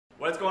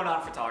What's going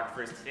on,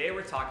 photographers? Today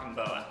we're talking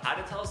about how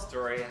to tell a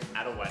story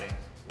at a wedding.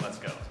 Let's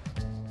go.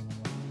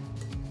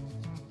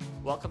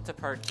 Welcome to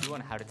part 2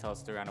 on how to tell a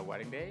story on a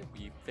wedding day.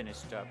 We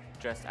finished up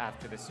just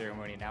after the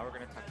ceremony. Now we're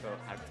going to talk about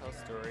how to tell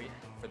a story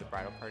for the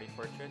bridal party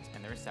portraits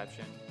and the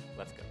reception.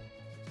 Let's go.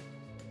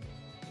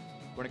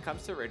 When it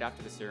comes to right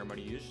after the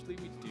ceremony, usually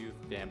we do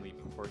family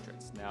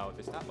portraits. Now,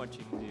 there's not much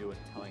you can do with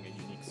telling a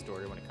unique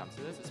story when it comes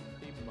to this. It's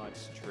pretty much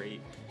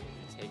straight.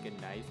 You take a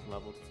nice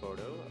leveled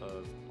photo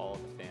of all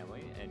the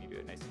family and you do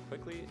it nice and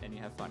quickly and you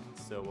have fun.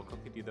 So we'll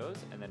quickly do those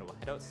and then we'll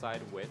head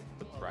outside with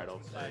the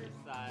bridal party.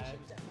 Side.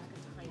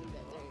 You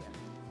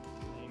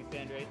can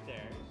stand right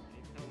there.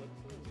 You can look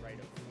right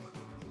over.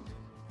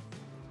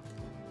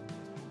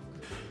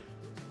 You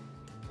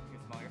can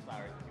smell your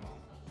flowers if you want.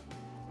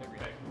 They're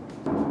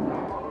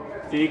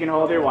really So you can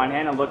hold your one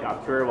hand and look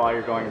up to her while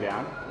you're going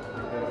down.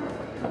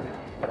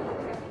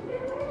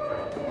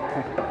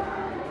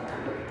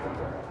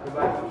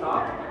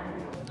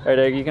 Right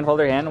there, you can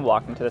hold her hand and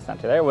walk into the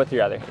center there with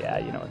your other. Yeah,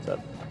 you know what's up.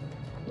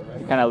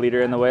 You kind of lead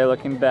her in the way,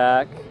 looking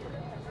back.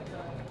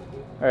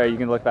 All right, you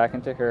can look back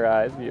into her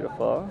eyes.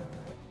 Beautiful.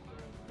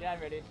 Yeah,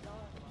 I'm ready.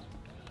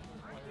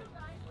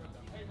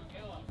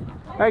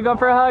 All right, go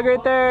for a hug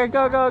right there.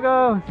 Go, go,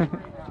 go.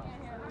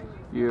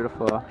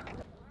 Beautiful.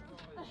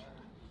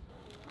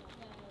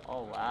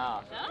 Oh,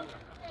 wow.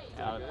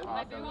 Yeah, that's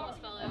awesome.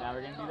 And now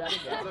we're going to do that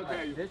again.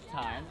 Okay. This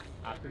time,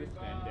 after the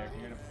spin, Derek,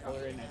 you're going to pull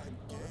her in nice and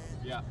cool.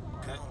 Yeah.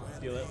 Okay.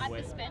 Seal it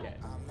with the spin?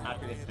 Yeah,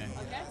 after the spin.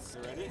 Okay.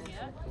 You ready?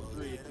 Yeah.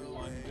 3, 2,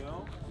 1,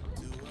 go.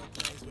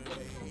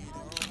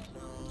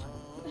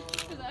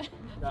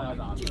 That was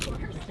awesome.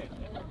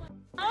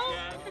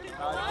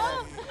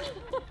 Oh.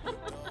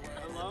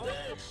 Hello?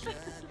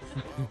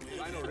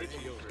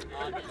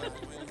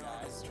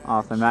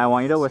 Awesome. Now I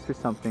want you to whisper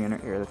something in her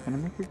ear that's gonna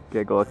make her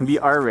giggle. It can be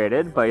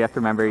R-rated, but you have to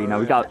remember, you know,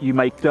 we got you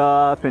mic'd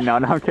up, and no,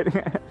 I'm kidding.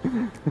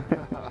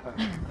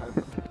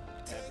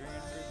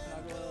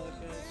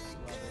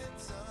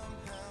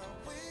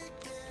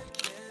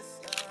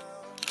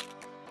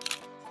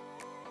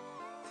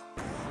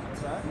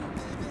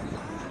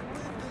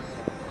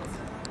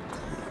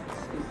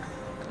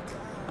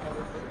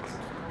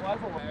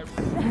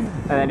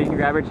 And then you can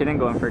grab her chin and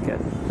go in for a kiss.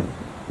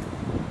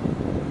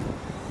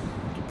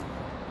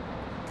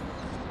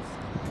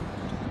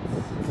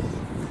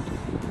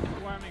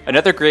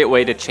 Another great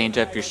way to change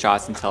up your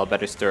shots and tell a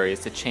better story is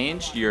to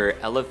change your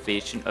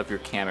elevation of your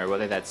camera,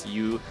 whether that's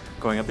you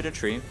going up in a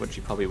tree, which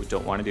you probably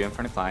don't want to do in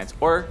front of clients,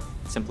 or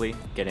simply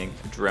getting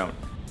a drone.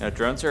 Now,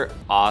 drones are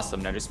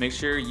awesome. Now, just make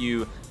sure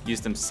you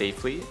use them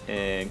safely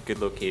in good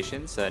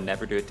locations.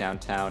 Never do it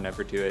downtown,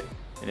 never do it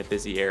in a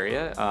busy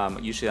area.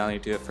 Usually I only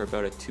do it for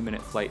about a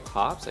 2-minute flight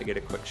tops. I get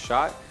a quick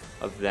shot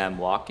of them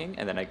walking,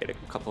 and then I get a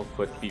couple of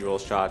quick B-roll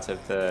shots of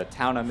the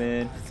town I'm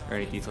in, or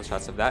any detail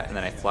shots of that, and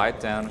then I fly it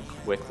down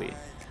quickly.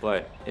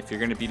 But if you're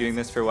gonna be doing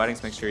this for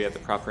weddings, make sure you have the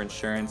proper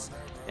insurance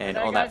and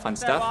all that fun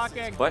stuff.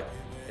 Walking. But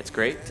it's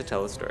great to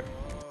tell a story.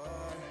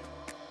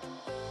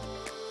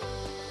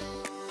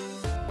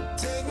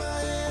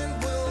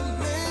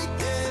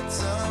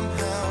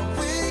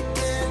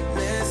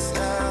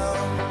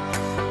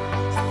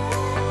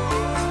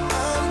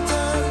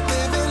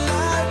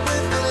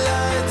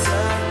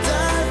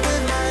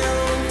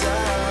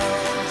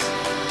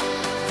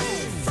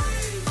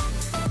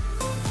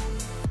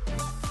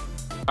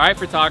 Alright,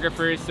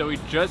 photographers, so we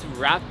just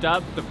wrapped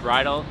up the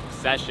bridal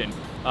session.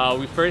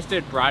 We first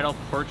did bridal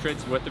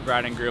portraits with the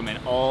bride and groom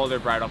and all their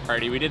bridal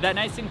party. We did that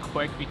nice and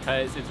quick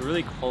because it's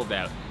really cold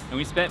out, and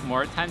we spent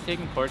more time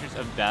taking portraits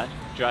of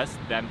just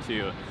them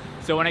two.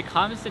 So when it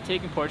comes to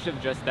taking portraits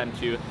of just them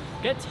two,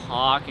 get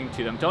talking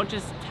to them. Don't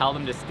just tell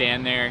them to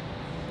stand there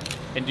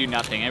and do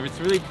nothing. It's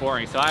really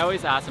boring. So I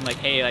always ask them, like,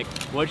 hey, like,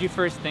 what did you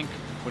first think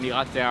when you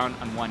got down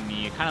on one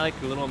knee? Kind of like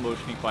little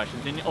emotional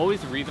questions, and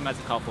always read them as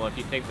a couple. If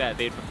you think that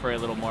they'd prefer a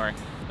little more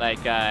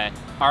like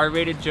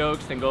R-rated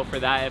jokes, then go for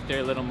that. If they're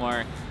a little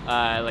more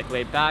like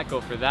laid back,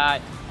 go for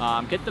that.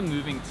 Get them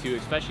moving too,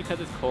 especially because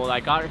it's cold. I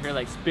got her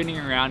like spinning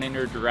around in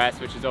her dress,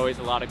 which is always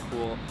a lot of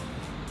cool,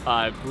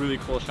 really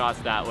cool shots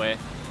that way.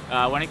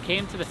 When it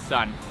came to the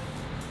sun,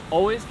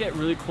 always get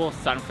really cool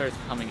sun flares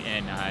coming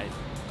in.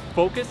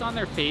 Focus on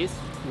their face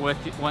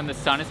when the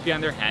sun is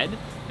behind their head,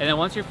 and then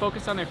once you're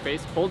focused on their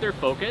face, hold their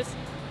focus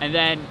and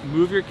then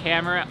move your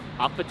camera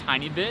up a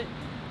tiny bit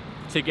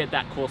to get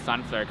that cool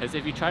sun flare. Because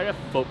if you try to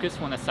focus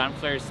when the sun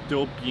flare is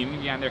still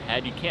beaming behind their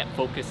head, you can't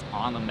focus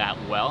on them that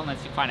well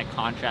unless you find a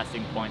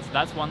contrasting point. So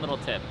that's one little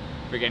tip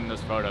for getting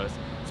those photos.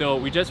 So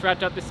we just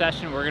wrapped up the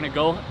session. We're gonna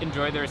go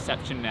enjoy the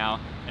reception now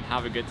and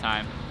have a good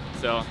time.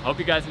 So hope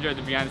you guys enjoyed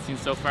the behind the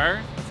scenes so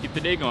far. Let's keep the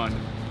day going.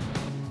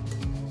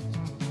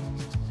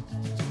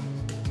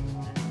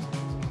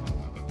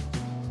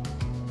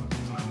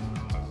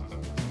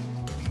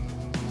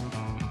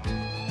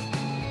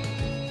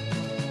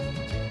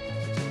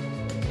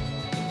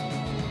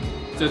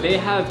 So they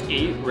have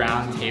 8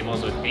 round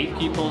tables with 8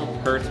 people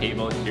per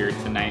table here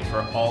tonight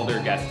for all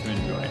their guests to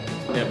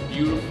enjoy. They have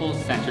beautiful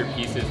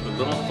centerpieces with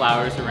little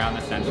flowers around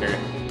the center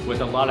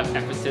with a lot of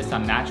emphasis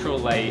on natural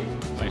light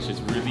Like, it's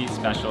just really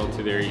special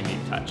to their unique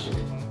touch.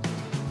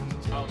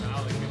 Oh,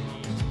 now like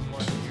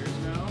 50 years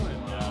now, and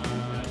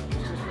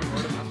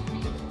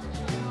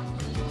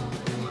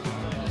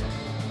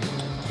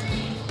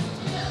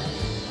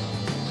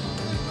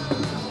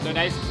so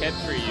nice tip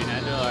for you,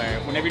 Nando,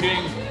 or whenever you're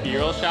doing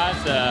B-roll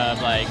shots of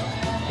like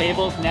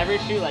tables, never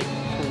shoot like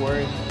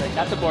towards, like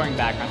that's a boring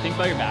background. Think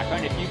about your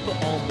background. If you put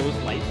all those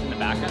lights in the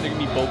background, they're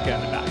gonna be bokeh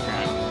in the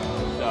background.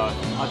 So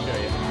I'll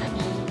show you.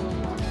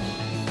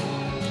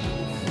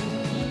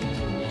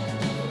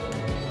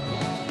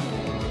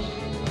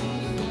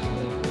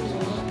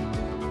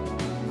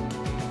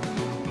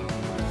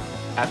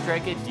 After I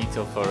get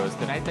detail photos,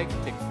 then I'd like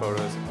to take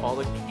photos of all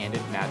the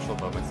candid natural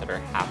moments that are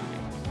happening.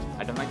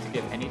 I don't like to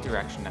give any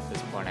direction at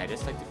this point, I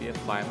just like to be a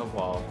fly on the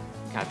wall,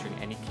 capturing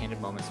any candid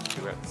moments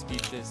throughout the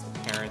speeches, the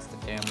parents, the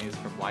families,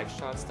 from wide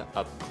shots to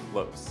up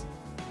close.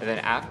 And then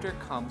after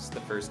comes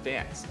the first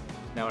dance.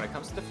 Now when it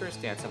comes to the first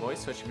dance, I'm always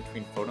switching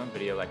between photo and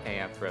video like I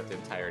am throughout the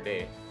entire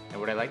day. And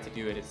what I like to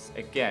do is,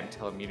 again,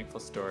 tell a meaningful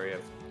story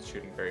of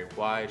shooting very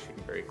wide,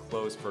 shooting very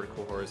close,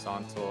 vertical,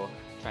 horizontal,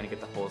 trying to get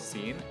the whole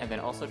scene, and then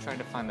also trying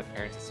to find the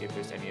parents to see if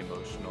there's any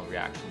emotional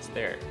reactions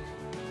there.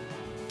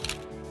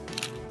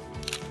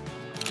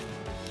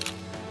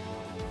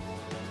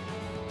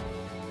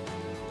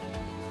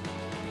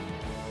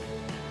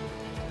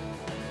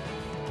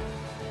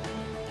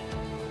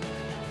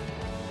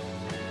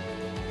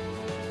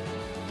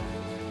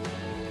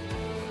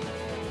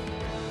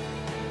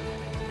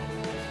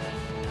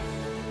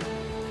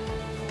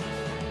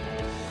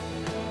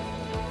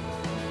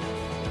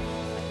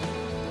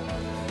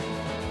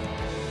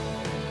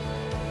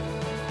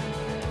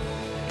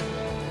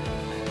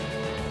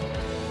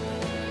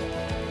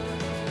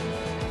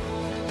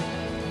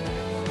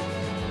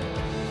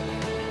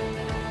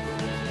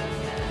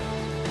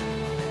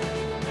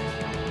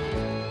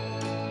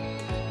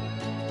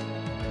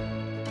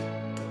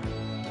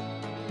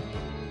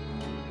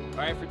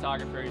 Alright,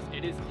 photographers,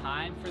 it is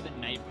time for the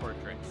night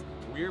portraits.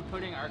 We're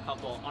putting our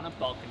couple on a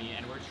balcony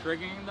and we're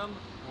triggering them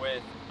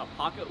with a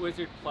Pocket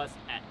Wizard Plus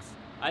X.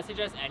 I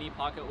suggest any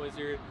Pocket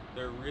Wizard.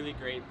 They're a really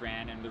great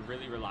brand and they're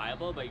really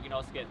reliable, but you can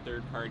also get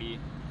third-party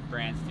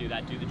brands too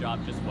that do the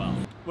job just well.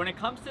 When it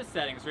comes to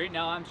settings, right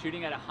now I'm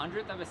shooting at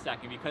 100th of a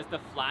second because the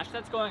flash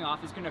that's going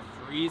off is going to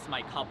freeze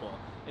my couple.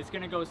 It's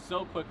going to go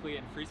so quickly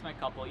and freeze my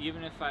couple.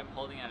 Even if I'm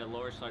holding at a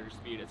lower shutter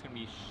speed, it's going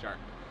to be sharp.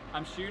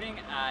 I'm shooting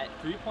at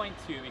 3.2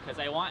 because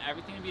I want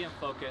everything to be in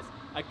focus.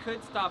 I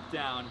could stop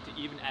down to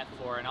even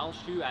f4 and I'll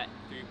shoot at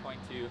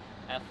 3.2,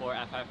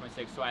 f4,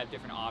 f5.6, so I have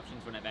different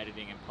options when I'm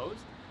editing in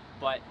post.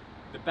 But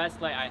the best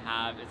light I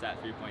have is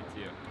at 3.2.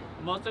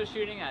 I'm also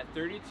shooting at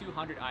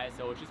 3200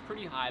 ISO, which is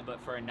pretty high,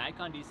 but for a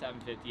Nikon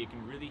D750, it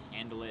can really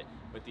handle it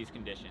with these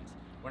conditions.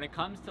 When it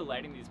comes to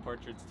lighting these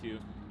portraits too,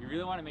 you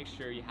really want to make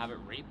sure you have it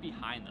right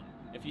behind them.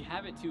 If you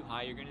have it too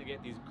high, you're going to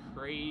get these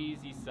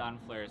crazy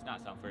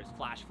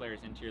flash flares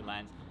into your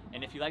lens.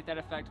 And if you like that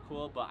effect,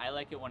 cool, but I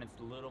like it when it's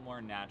a little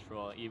more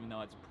natural, even though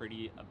it's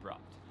pretty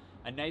abrupt.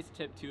 A nice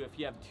tip too, if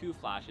you have two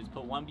flashes,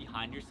 put one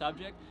behind your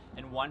subject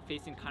and one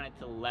facing kind of to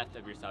the left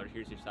of your subject.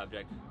 Here's your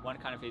subject. One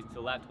kind of facing to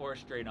the left or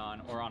straight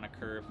on or on a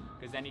curve,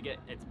 because then you get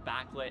it's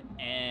backlit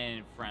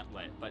and front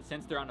lit. But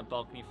since they're on a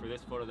balcony for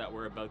this photo that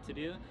we're about to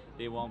do,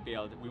 we won't be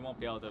able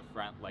to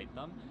front light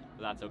them,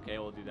 but that's okay.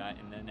 We'll do that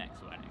in the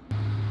next wedding.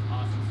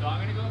 Awesome. So I'm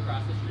gonna go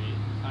across the street,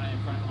 kind of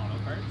in front of auto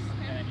parts,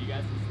 and then you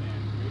guys can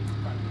stand right in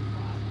front of the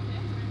spot.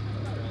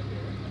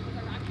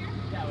 Right here.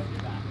 Yeah, with your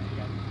back.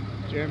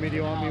 Jeremy, do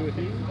you want me with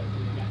you?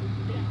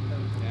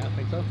 Yeah, I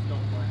think so.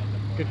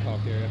 Good call,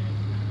 Kira.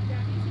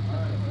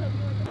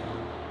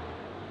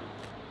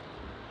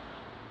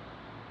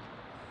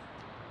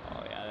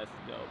 Oh yeah, that's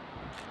dope.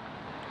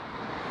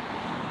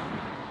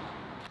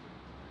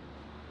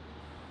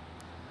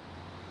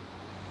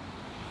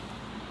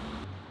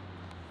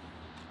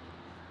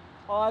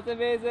 Oh, that's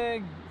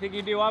amazing. Think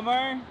you do one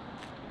more?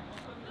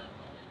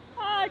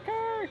 Hi,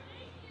 Kurt.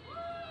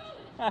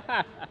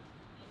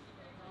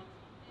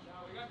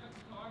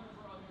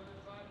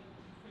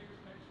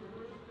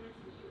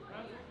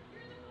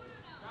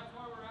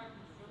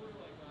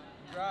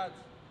 Congrats.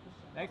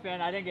 Thanks,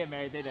 man. I didn't get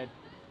married. They did.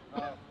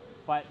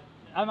 But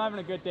I'm having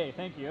a good day.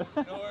 Thank you.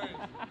 No worries.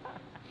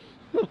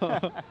 Do you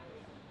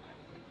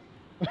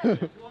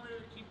want me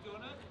to keep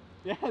doing it?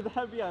 Yeah,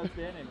 that'd be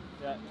outstanding.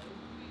 Yeah.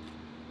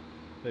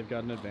 They've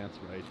got an advanced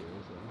right here,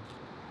 so.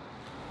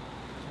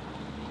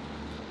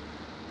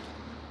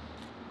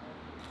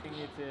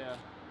 You too. You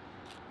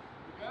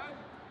good?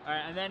 All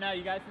right, and then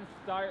you guys can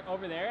start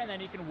over there, and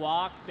then you can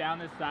walk down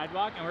this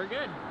sidewalk, and we're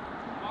good.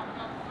 Walk up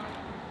the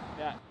sidewalk.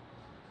 Yeah.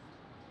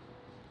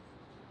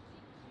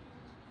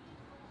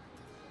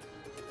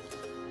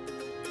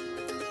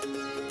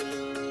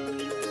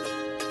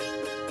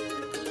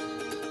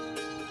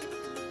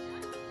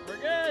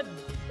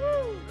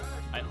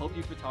 I hope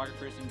you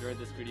photographers enjoyed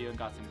this video and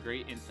got some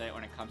great insight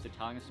when it comes to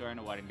telling a story on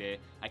a wedding day.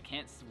 I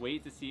can't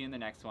wait to see you in the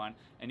next one.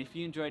 And if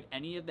you enjoyed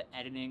any of the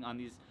editing on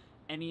these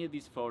any of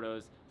these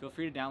photos, feel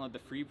free to download the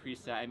free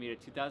preset. I made a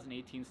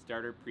 2018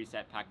 starter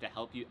preset pack to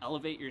help you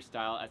elevate your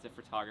style as a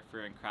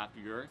photographer and craft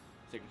your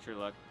signature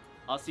look.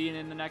 I'll see you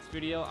in the next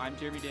video. I'm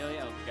Jeremy Daly.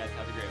 I hope you guys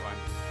have a great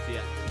one.